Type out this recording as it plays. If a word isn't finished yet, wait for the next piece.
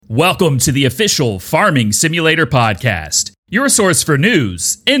Welcome to the official Farming Simulator podcast, your source for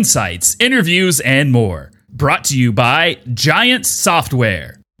news, insights, interviews, and more. Brought to you by Giant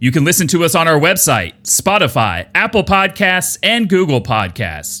Software. You can listen to us on our website, Spotify, Apple Podcasts, and Google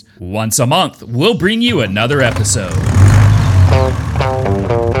Podcasts. Once a month, we'll bring you another episode.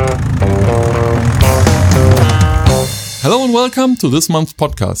 Hello and welcome to this month's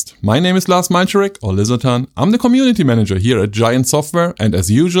podcast. My name is Lars Malczarek, or Lizartan. I'm the community manager here at Giant Software, and as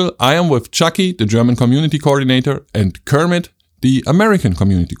usual, I am with Chucky, the German community coordinator, and Kermit, the American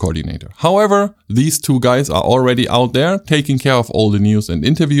community coordinator. However, these two guys are already out there taking care of all the news and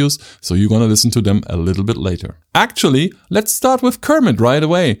interviews, so you're gonna listen to them a little bit later. Actually, let's start with Kermit right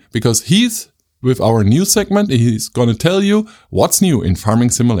away, because he's with our news segment. He's gonna tell you what's new in Farming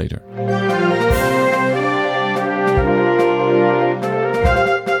Simulator.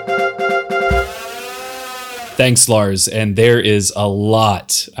 Thanks, Lars. And there is a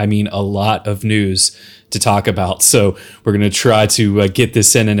lot of news to talk about. So we're going to try to get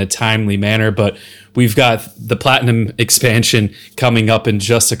this in a timely manner, but we've got the Platinum expansion coming up in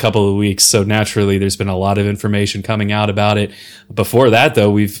just a couple of weeks. So naturally, there's been a lot of information coming out about it. Before that, though,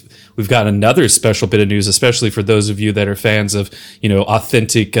 we've got another special bit of news, especially for those of you that are fans of,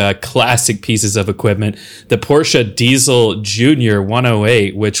 authentic classic pieces of equipment. The Porsche Diesel Junior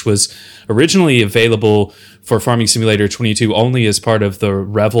 108, which was originally available for Farming Simulator 22 only as part of the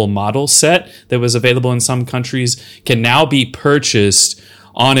Revel model set that was available in some countries, can now be purchased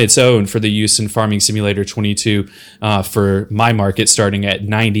on its own for the use in Farming Simulator 22 for my market, starting at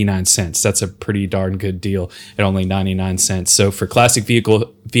 99 cents. That's a pretty darn good deal at only 99 cents. So for classic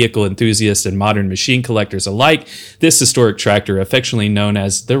vehicle enthusiasts and modern machine collectors alike, this historic tractor, affectionately known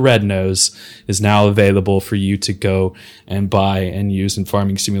as the Red Nose, is now available for you to go and buy and use in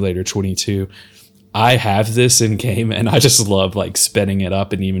Farming Simulator 22. I have this in game and I just love spinning it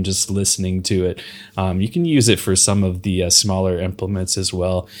up and even just listening to it. You can use it for some of the smaller implements as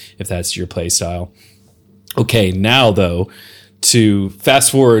well, if that's your play style. Okay, now though, to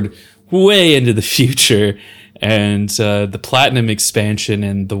fast forward way into the future and the Platinum expansion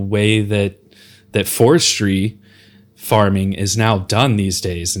and the way that forestry farming is now done these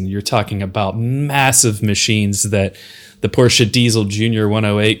days. And you're talking about massive machines that the Porsche Diesel Junior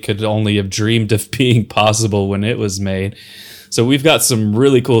 108 could only have dreamed of being possible when it was made. So we've got some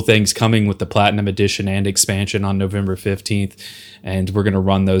really cool things coming with the Platinum Edition and expansion on November 15th, and we're going to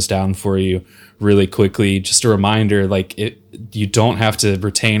run those down for you really quickly. Just a reminder, you don't have to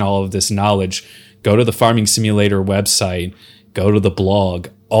retain all of this knowledge. Go to the Farming Simulator website, go to the blog.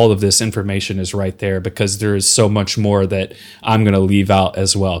 All of this information is right there because there is so much more that I'm going to leave out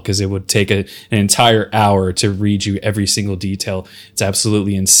as well, because it would take an entire hour to read you every single detail. It's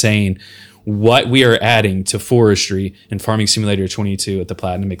absolutely insane what we are adding to forestry in Farming Simulator 22 at the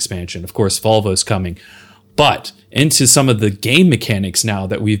Platinum expansion. Of course, Volvo's coming, but into some of the game mechanics now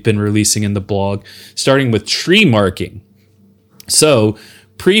that we've been releasing in the blog, starting with tree marking. So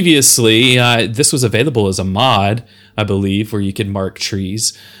previously, this was available as a mod, I believe, where you could mark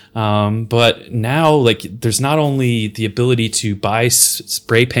trees. But now, there's not only the ability to buy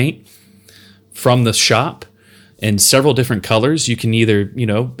spray paint from the shop in several different colors. You can either,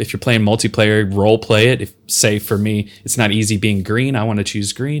 if you're playing multiplayer, role play it. If, say, for me, it's not easy being green, I want to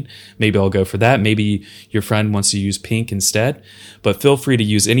choose green. Maybe I'll go for that. Maybe your friend wants to use pink instead. But feel free to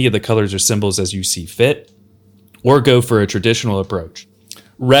use any of the colors or symbols as you see fit, or go for a traditional approach.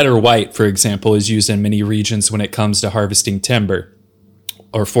 Red or white, for example, is used in many regions when it comes to harvesting timber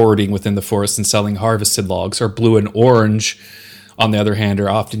or forwarding within the forest and selling harvested logs. Or blue and orange, on the other hand,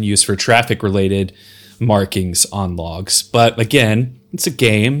 are often used for traffic-related markings on logs. But again, it's a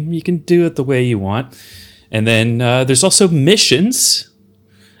game. You can do it the way you want. And then there's also missions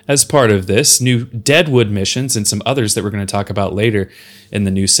as part of this, new Deadwood missions and some others that we're going to talk about later in the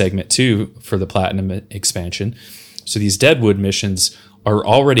new segment too for the Platinum expansion. So these Deadwood missions are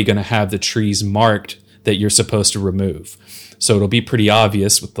already going to have the trees marked that you're supposed to remove. So it'll be pretty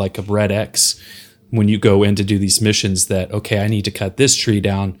obvious with a red X when you go in to do these missions that, okay, I need to cut this tree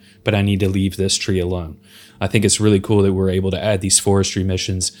down, but I need to leave this tree alone. I think it's really cool that we're able to add these forestry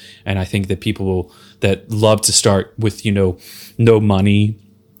missions. And I think that people that love to start with, no money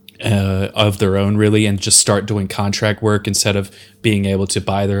of their own really, and just start doing contract work instead of being able to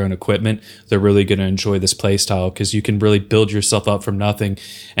buy their own equipment, they're really going to enjoy this play style, because you can really build yourself up from nothing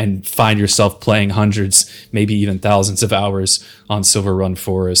and find yourself playing hundreds, maybe even thousands of hours on Silver Run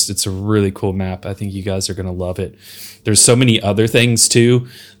Forest. It's a really cool map. I think you guys are going to love it. There's so many other things too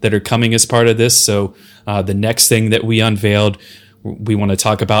that are coming as part of this. So the next thing that we unveiled we want to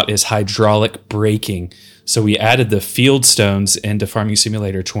talk about is hydraulic braking. So we added the field stones into Farming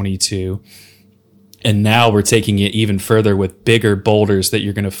Simulator 22. And now we're taking it even further with bigger boulders that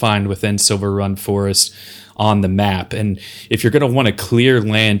you're going to find within Silver Run Forest on the map. And if you're going to want to clear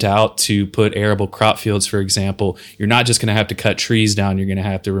land out to put arable crop fields, for example, you're not just going to have to cut trees down. You're going to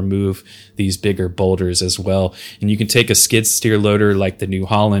have to remove these bigger boulders as well. And you can take a skid steer loader like the New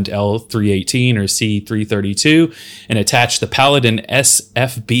Holland L318 or C332 and attach the Paladin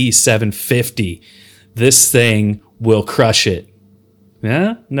SFB 750. This thing will crush it.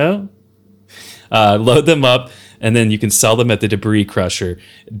 Yeah? No? Load them up, and then you can sell them at the debris crusher.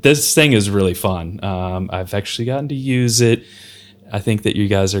 This thing is really fun. I've actually gotten to use it. I think that you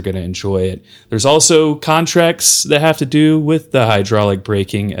guys are going to enjoy it. There's also contracts that have to do with the hydraulic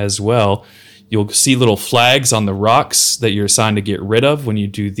braking as well. You'll see little flags on the rocks that you're assigned to get rid of when you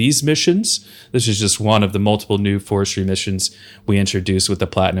do these missions. This is just one of the multiple new forestry missions we introduced with the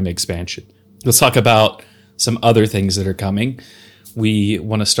Platinum expansion. Let's talk about some other things that are coming. We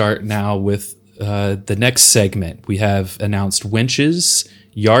want to start now with the next segment. We have announced winches,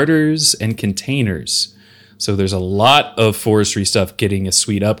 yarders, and containers. So there's a lot of forestry stuff getting a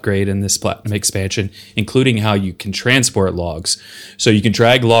sweet upgrade in this Platinum expansion, including how you can transport logs. So you can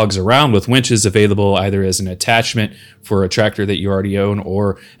drag logs around with winches available either as an attachment for a tractor that you already own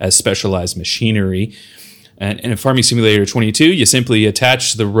or as specialized machinery. And in Farming Simulator 22, you simply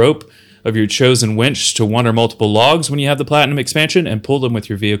attach the rope of your chosen winch to one or multiple logs when you have the Platinum expansion and pull them with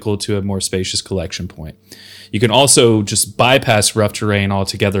your vehicle to a more spacious collection point. You can also just bypass rough terrain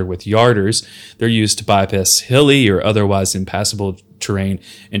altogether with yarders. They're used to bypass hilly or otherwise impassable terrain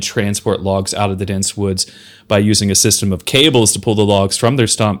and transport logs out of the dense woods by using a system of cables to pull the logs from their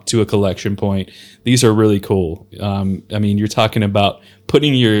stump to a collection point. These are really cool. You're talking about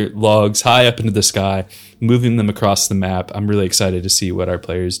putting your logs high up into the sky, moving them across the map. I'm really excited to see what our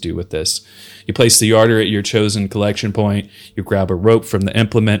players do with this. You place the yarder at your chosen collection point. You grab a rope from the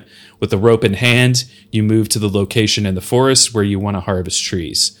implement. With the rope in hand, you move to the location in the forest where you want to harvest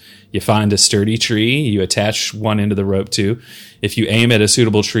trees. You find a sturdy tree, you attach one end of the rope to. If you aim at a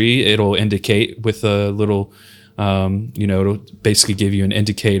suitable tree, it'll indicate with a little, it'll basically give you an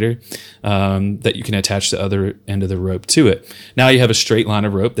indicator that you can attach the other end of the rope to it. Now you have a straight line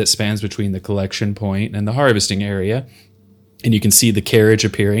of rope that spans between the collection point and the harvesting area. And you can see the carriage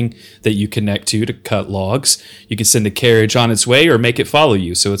appearing that you connect to cut logs. You can send the carriage on its way or make it follow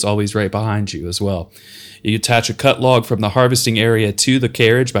you, so it's always right behind you as well. You attach a cut log from the harvesting area to the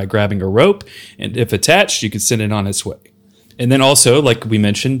carriage by grabbing a rope, and if attached, you can send it on its way. And then also, like we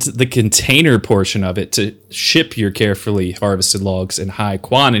mentioned, the container portion of it to ship your carefully harvested logs in high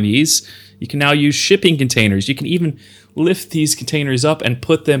quantities. You can now use shipping containers. You can even lift these containers up and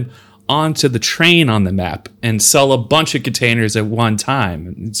put them onto the train on the map and sell a bunch of containers at one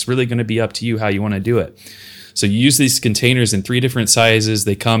time. It's really going to be up to you how you want to do it. So you use these containers in 3 different sizes.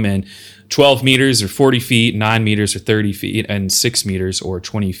 They come in 12 meters or 40 feet, 9 meters or 30 feet, and 6 meters or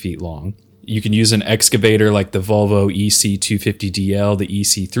 20 feet long. You can use an excavator like the Volvo EC250DL, the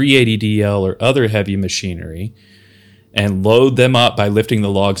EC380DL, or other heavy machinery and load them up by lifting the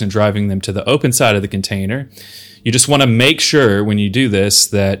logs and driving them to the open side of the container. You just want to make sure when you do this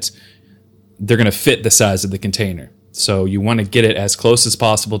that they're going to fit the size of the container. So you want to get it as close as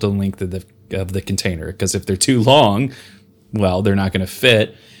possible to the length of the container, because if they're too long, well, they're not going to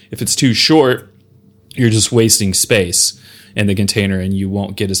fit. If it's too short, you're just wasting space in the container and you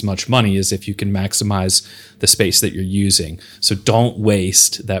won't get as much money as if you can maximize the space that you're using. So don't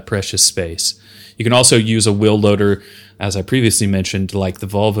waste that precious space. You can also use a wheel loader, as I previously mentioned, like the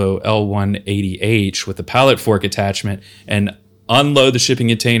Volvo L180H with a pallet fork attachment, and unload the shipping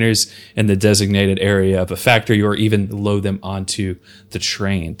containers in the designated area of a factory, or even load them onto the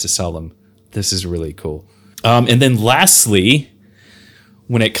train to sell them. This is really cool. And then lastly,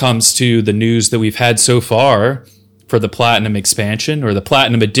 when it comes to the news that we've had so far for the Platinum expansion or the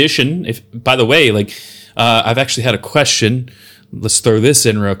Platinum edition, by the way, I've actually had a question. Let's throw this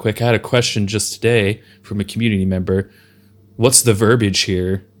in real quick. I had a question just today from a community member. What's the verbiage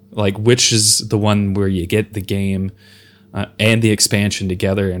here? Which is the one where you get the game and the expansion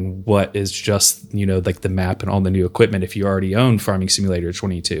together, and what is just, the map and all the new equipment if you already own Farming Simulator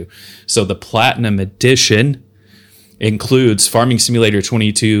 22. So the Platinum Edition includes Farming Simulator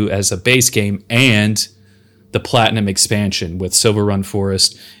 22 as a base game and the Platinum expansion with Silver Run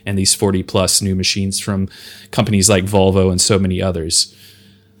Forest and these 40-plus new machines from companies like Volvo and so many others.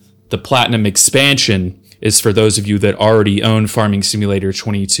 The Platinum expansion is for those of you that already own Farming Simulator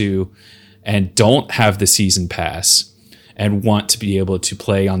 22 and don't have the season pass and want to be able to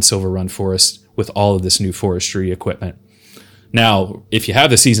play on Silver Run Forest with all of this new forestry equipment. Now, if you have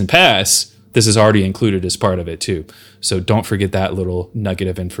the season pass, this is already included as part of it too. So don't forget that little nugget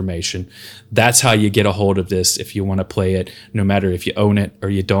of information. That's how you get a hold of this if you want to play it, no matter if you own it or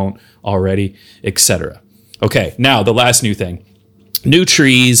you don't already, etc. Okay, now the last new thing. New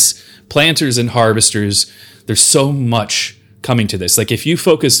trees, planters and harvesters. There's so much coming to this. Like if you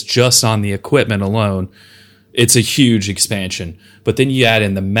focus just on the equipment alone, it's a huge expansion. But then you add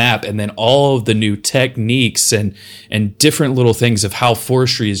in the map and then all of the new techniques and different little things of how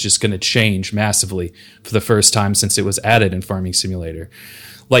forestry is just going to change massively for the first time since it was added in Farming Simulator.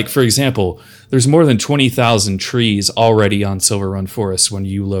 Like, for example, there's more than 20,000 trees already on Silver Run Forest when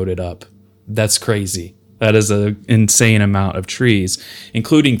you load it up. That's crazy. That is an insane amount of trees,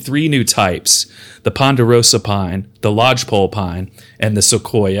 including 3 new types, the ponderosa pine, the lodgepole pine, and the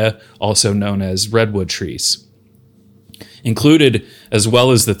sequoia, also known as redwood trees. Included, as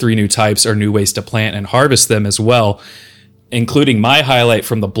well as the 3 new types, are new ways to plant and harvest them as well, including my highlight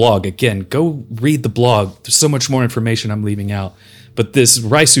from the blog. Again, go read the blog. There's so much more information I'm leaving out. But this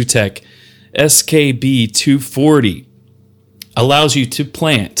Rysutech SKB 240 allows you to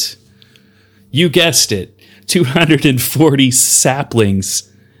plant, you guessed it, 240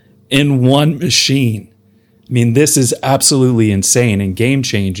 saplings in one machine. I mean, this is absolutely insane and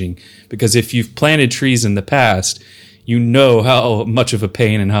game-changing because if you've planted trees in the past, you know how much of a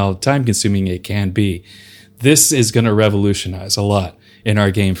pain and how time-consuming it can be. This is going to revolutionize a lot in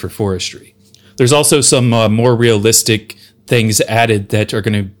our game for forestry. There's also some more realistic things added that are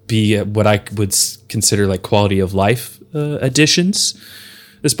going to be what I would consider like quality of life additions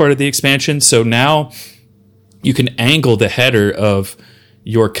as part of the expansion. So now you can angle the header of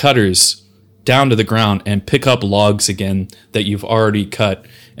your cutters down to the ground and pick up logs again that you've already cut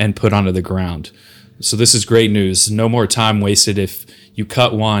and put onto the ground. So this is great news. No more time wasted if you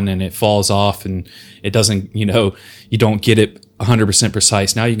cut one and it falls off and it doesn't, you don't get it 100%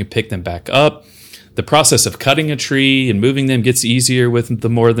 precise. Now you can pick them back up. The process of cutting a tree and moving them gets easier with the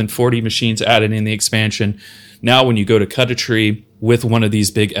more than 40 machines added in the expansion. Now when you go to cut a tree with one of these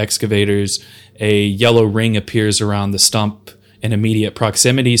big excavators, a yellow ring appears around the stump in immediate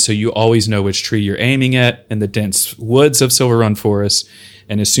proximity, so you always know which tree you're aiming at in the dense woods of Silver Run Forest.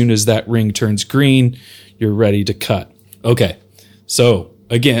 And as soon as that ring turns green, you're ready to cut. Okay, so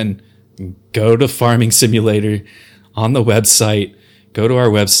again, go to Farming Simulator on the website. Go to our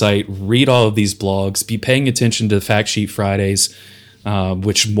website, read all of these blogs, be paying attention to the Fact Sheet Fridays,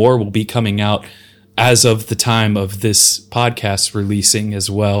 which more will be coming out as of the time of this podcast releasing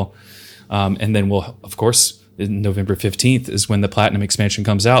as well. And then we'll, of course, November 15th is when the Platinum expansion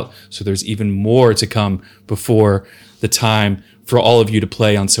comes out. So there's even more to come before the time for all of you to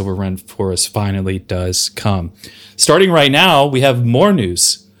play on Silver Run Forest finally does come. Starting right now, we have more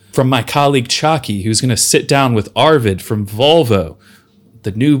news from my colleague Chucky, who's going to sit down with Arvid from Volvo,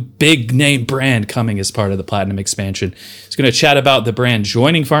 the new big name brand coming as part of the Platinum expansion. He's going to chat about the brand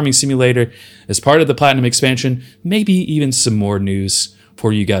joining Farming Simulator as part of the Platinum expansion, maybe even some more news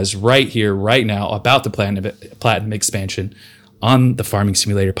for you guys right here, right now about the Platinum expansion on the Farming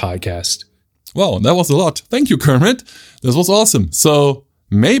Simulator podcast. Wow, that was a lot. Thank you, Kermit. This was awesome. So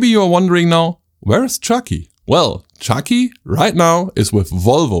maybe you're wondering now, where's Chucky? Well, Chucky right now is with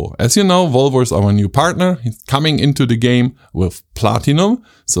Volvo. As you know, Volvo is our new partner. He's coming into the game with Platinum.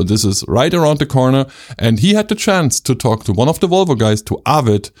 So this is right around the corner. And he had the chance to talk to one of the Volvo guys, to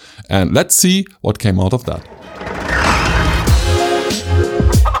Arvid. And let's see what came out of that.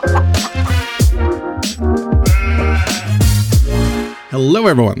 Hello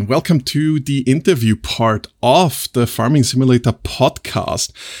everyone, welcome to the interview part of the Farming Simulator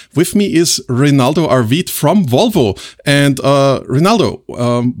podcast. With me is Rinaldo Arvid from Volvo. And Rinaldo,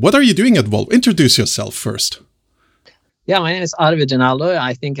 what are you doing at Volvo? Introduce yourself first. Yeah, my name is Arvid Rinaldo.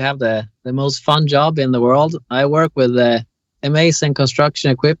 I think I have the most fun job in the world. I work with amazing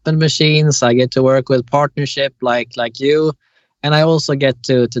construction equipment machines. I get to work with partnership like you. And I also get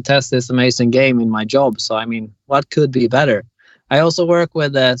to test this amazing game in my job. So, I mean, what could be better? I also work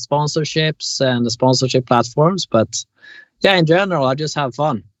with sponsorships and the sponsorship platforms, but yeah, in general, I just have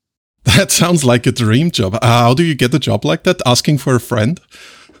fun. That sounds like a dream job. How do you get a job like that? Asking for a friend?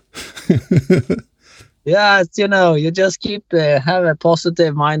 Yeah, you just have a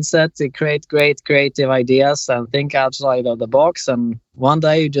positive mindset to create great creative ideas and think outside of the box. And one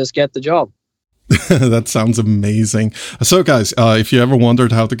day you just get the job. That sounds amazing. So guys, if you ever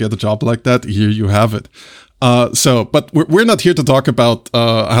wondered how to get a job like that, here you have it. But we're not here to talk about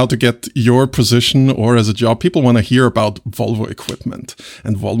how to get your position or as a job. People want to hear about Volvo equipment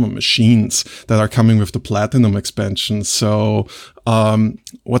and Volvo machines that are coming with the Platinum expansion. So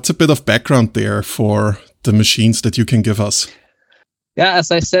what's a bit of background there for the machines that you can give us? Yeah,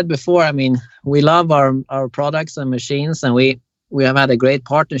 as I said before, I mean, we love our products and machines, and we have had a great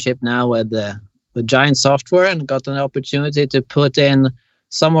partnership now with Giant Software and got an opportunity to put in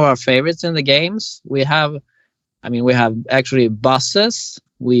some of our favorites in the games. We have actually buses,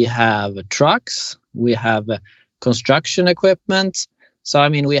 we have trucks, we have construction equipment. So, I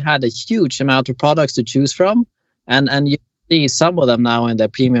mean, we had a huge amount of products to choose from, and you see some of them now in the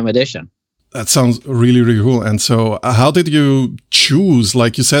premium edition. That sounds really, really cool. And so how did you choose?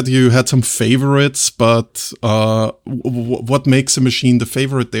 Like you said, you had some favorites, but what makes a machine the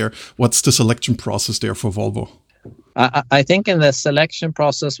favorite there? What's the selection process there for Volvo? I think in the selection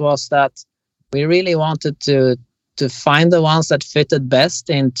process was that we really wanted to find the ones that fitted best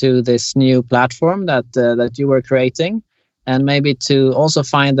into this new platform that you were creating, and maybe to also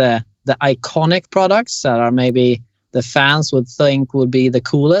find the iconic products that are maybe the fans would think would be the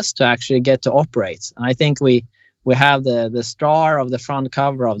coolest to actually get to operate. And I think we have the star of the front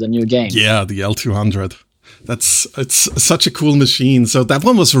cover of the new game. Yeah, the L200. It's such a cool machine. So that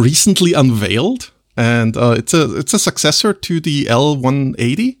one was recently unveiled, and it's a successor to the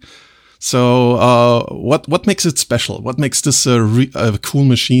L180. So what makes it special? What makes this a cool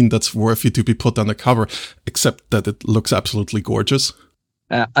machine that's worthy to be put on the cover, except that it looks absolutely gorgeous?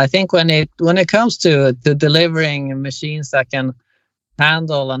 I think when it comes to delivering machines that can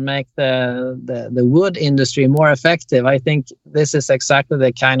handle and make the wood industry more effective, I think this is exactly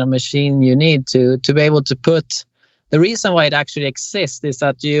the kind of machine you need to be able to put. The reason why it actually exists is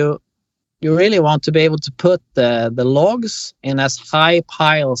that you really want to be able to put the logs in as high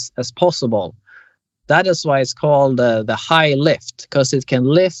piles as possible. That is why it's called the high lift, because it can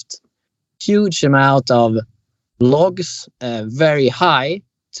lift huge amount of logs very high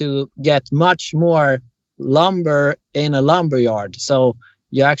to get much more lumber in a lumber yard. So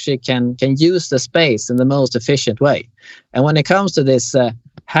you actually can use the space in the most efficient way. And when it comes to this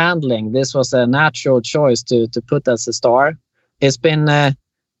handling, this was a natural choice to put as a star. It's been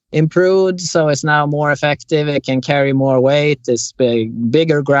improved, so it's now more effective. It can carry more weight. It's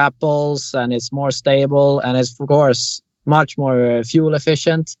bigger grapples, and it's more stable, and it's of course much more fuel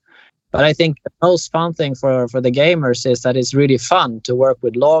efficient. But I think the most fun thing for the gamers is that it's really fun to work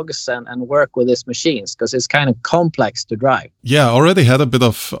with logs and work with these machines, because it's kind of complex to drive. Yeah, I already had a bit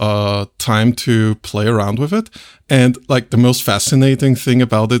of time to play around with it. And like the most fascinating thing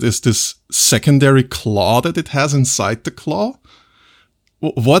about it is this secondary claw that it has inside the claw.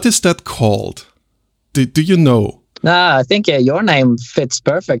 What is that called? Do you know? Nah, I think your name fits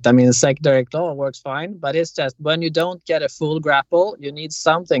perfect. I mean, the secondary claw works fine, but it's just when you don't get a full grapple, you need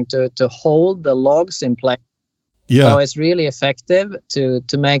something to hold the logs in place. Yeah. So it's really effective to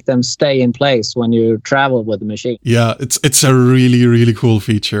make them stay in place when you travel with the machine. Yeah, it's a really, really cool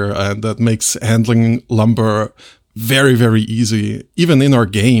feature, and that makes handling lumber very, very easy, even in our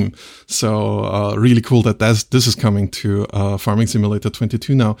game. So really cool that this is coming to Farming Simulator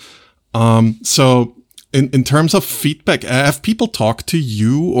 22 now. So in terms of feedback, have people talked to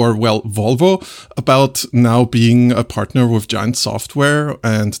you or, well, Volvo about now being a partner with Giant Software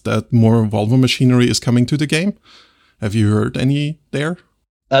and that more Volvo machinery is coming to the game? Have you heard any there?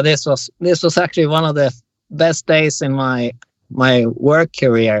 This was actually one of the best days in my work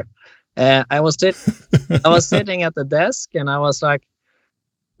career. I was sitting at the desk, and I was like,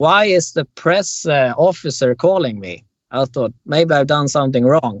 why is the press officer calling me? I thought maybe I've done something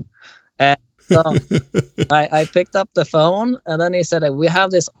wrong. So I picked up the phone, and then he said, we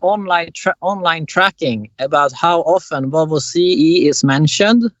have this online tracking about how often Volvo CE is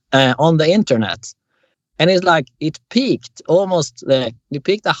mentioned on the internet. And it's like, it peaked it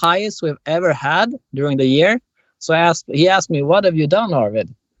peaked the highest we've ever had during the year. So he asked me, what have you done,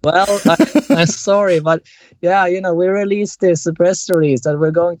 Arvid? Well, I'm sorry, but yeah, we released this press release that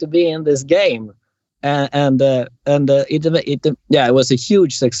we're going to be in this game. And it was a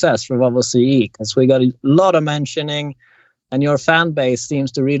huge success for Volvo CE, because we got a lot of mentioning, and your fan base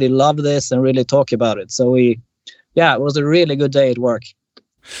seems to really love this and really talk about it. So it was a really good day at work.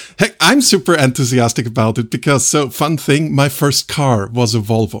 Hey, I'm super enthusiastic about it because, so fun thing, my first car was a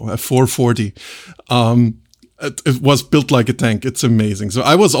Volvo, a 440. It was built like a tank. It's amazing. So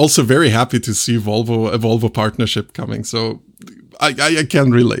I was also very happy to see a Volvo partnership coming. So I can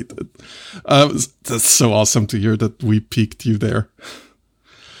relate. That's so awesome to hear that we picked you there.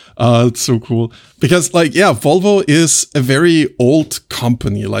 It's so cool. Because Volvo is a very old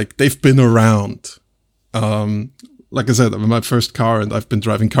company. Like, they've been around. Like I said, my first car, and I've been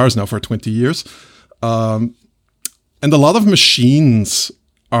driving cars now for 20 years. And a lot of machines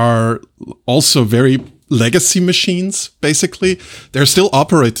are also very legacy machines, basically. They're still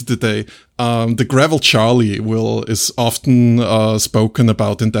operated today. The Gravel Charlie is often spoken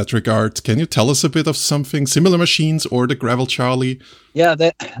about in that regard. Can you tell us a bit of something, similar machines or the Gravel Charlie? Yeah,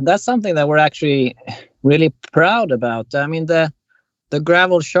 that's something that we're actually really proud about. I mean, the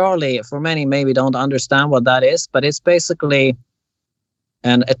Gravel Charlie, for many maybe don't understand what that is, but it's basically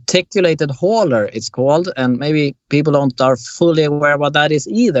an articulated hauler, it's called, and maybe people are fully aware what that is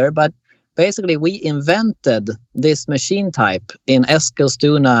either, but basically we invented this machine type in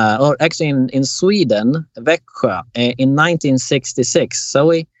Eskilstuna, or actually in Sweden, Växjö, in 1966.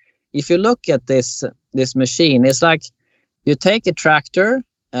 So if you look at this machine, it's like you take a tractor,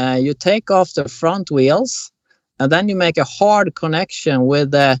 you take off the front wheels, and then you make a hard connection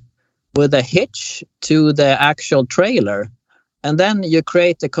with a hitch to the actual trailer. And then you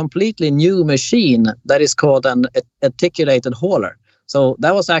create a completely new machine that is called an articulated hauler. So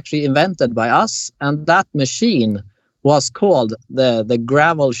that was actually invented by us, and that machine was called the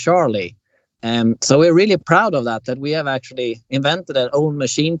Gravel Charlie. So we're really proud of that we have actually invented our own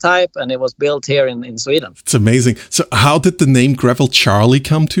machine type, and it was built here in Sweden. It's amazing. So how did the name Gravel Charlie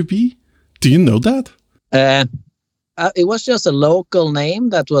come to be? Do you know that? It was just a local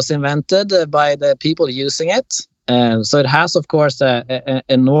name that was invented by the people using it. So it has, of course, a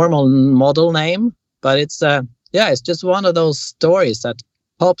normal model name, but it's just one of those stories that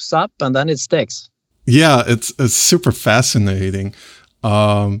pops up and then it sticks. Yeah, it's super fascinating.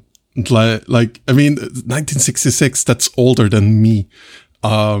 I mean, 1966, that's older than me.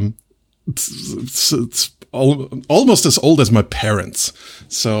 It's almost as old as my parents.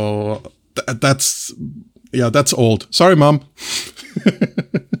 So that's old. Sorry, Mom.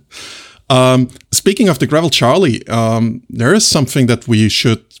 Speaking of the Gravel Charlie, there is something that we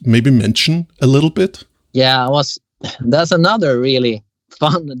should maybe mention a little bit. Yeah, that's another really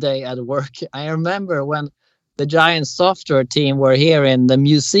fun day at work. I remember when the Giant Software team were here in the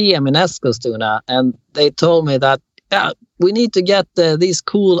museum in Eskilstuna, and they told me that we need to get these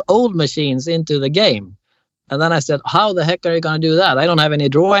cool old machines into the game. And then I said, how the heck are you going to do that? I don't have any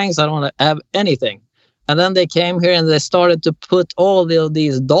drawings. I don't have anything. And then they came here and they started to put all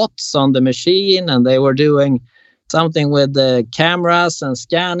these dots on the machine, and they were doing something with the cameras and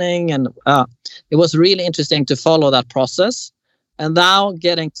scanning. And it was really interesting to follow that process. And now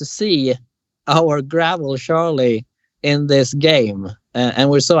getting to see our Gravel Charlie in this game. And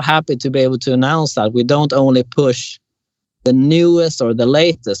we're so happy to be able to announce that we don't only push the newest or the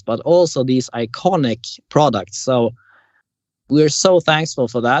latest, but also these iconic products. So we're so thankful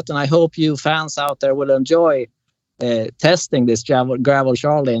for that, and I hope you fans out there will enjoy testing this Gravel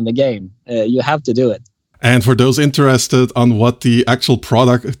Charlie in the game. You have to do it. And for those interested on what the actual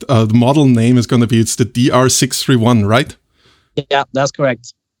product, the model name is going to be, it's the DR631, right? Yeah, that's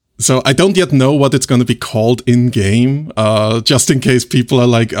correct. So I don't yet know what it's going to be called in-game, just in case people are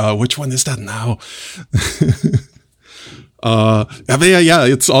like, which one is that now? Yeah,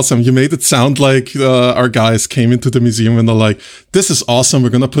 it's awesome. You made it sound like our guys came into the museum and they're like, this is awesome, we're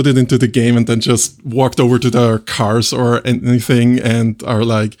gonna put it into the game, and then just walked over to their cars or anything and are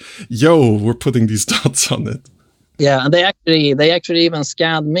like, yo, we're putting these dots on it. Yeah, and they actually even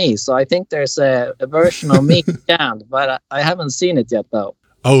scanned me, so I think there's a version of me scanned, but I haven't seen it yet though.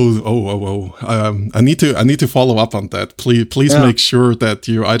 Oh! I need to follow up on that. Please make sure that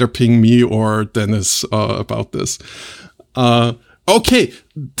you either ping me or Dennis about this. Okay,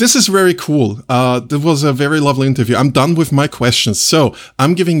 this is very cool. That was a very lovely interview. I'm done with my questions. So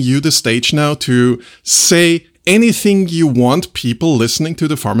I'm giving you the stage now to say anything you want people listening to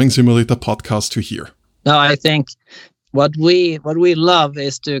the Farming Simulator podcast to hear. No, I think what we love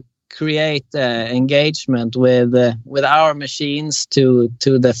is to create engagement with our machines to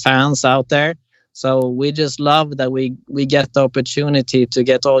the fans out there. So we just love that we get the opportunity to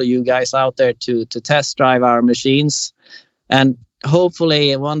get all you guys out there to test drive our machines. And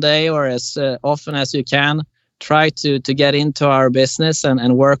hopefully one day, or as often as you can, try to get into our business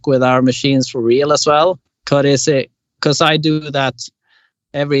and work with our machines for real as well. Because I do that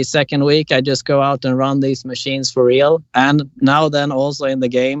every second week. I just go out and run these machines for real. And now then also in the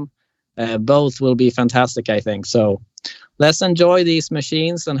game, both will be fantastic, I think. So let's enjoy these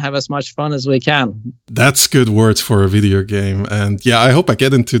machines and have as much fun as we can. That's good words for a video game. And yeah, I hope I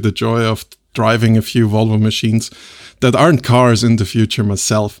get into the joy of driving a few Volvo machines that aren't cars in the future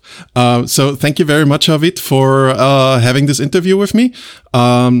myself. So thank you very much, Arvid, for having this interview with me.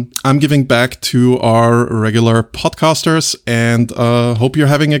 I'm giving back to our regular podcasters and hope you're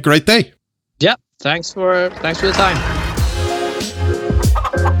having a great day. Yeah, thanks for the time.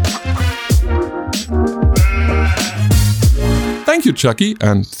 Thank you, Chucky,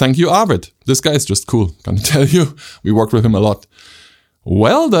 and thank you, Arvid. This guy is just cool, gonna tell you. We worked with him a lot.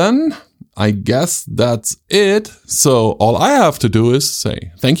 Well then, I guess that's it. So all I have to do is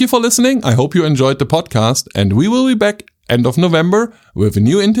say thank you for listening. I hope you enjoyed the podcast, and we will be back end of November with a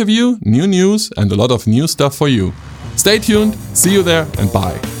new interview, new news, and a lot of new stuff for you. Stay tuned, see you there, and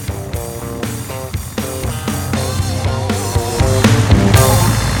bye.